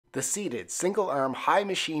The seated, single-arm,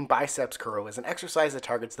 high-machine biceps curl is an exercise that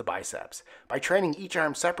targets the biceps. By training each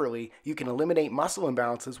arm separately, you can eliminate muscle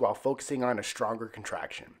imbalances while focusing on a stronger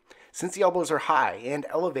contraction. Since the elbows are high and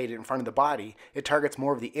elevated in front of the body, it targets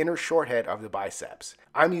more of the inner short head of the biceps.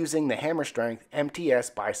 I'm using the Hammer Strength MTS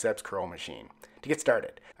Biceps Curl Machine. To get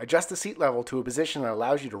started, adjust the seat level to a position that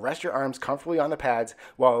allows you to rest your arms comfortably on the pads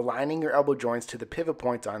while aligning your elbow joints to the pivot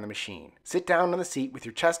points on the machine. Sit down on the seat with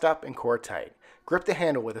your chest up and core tight. Grip the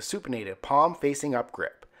handle with a supinated, palm-facing up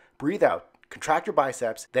grip. Breathe out, contract your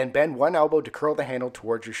biceps, then bend one elbow to curl the handle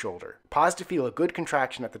towards your shoulder. Pause to feel a good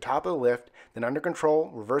contraction at the top of the lift, then under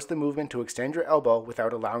control, reverse the movement to extend your elbow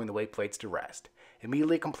without allowing the weight plates to rest.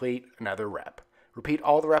 Immediately complete another rep. Repeat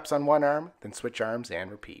all the reps on one arm, then switch arms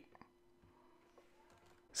and repeat.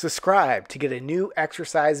 Subscribe to get a new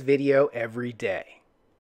exercise video every day.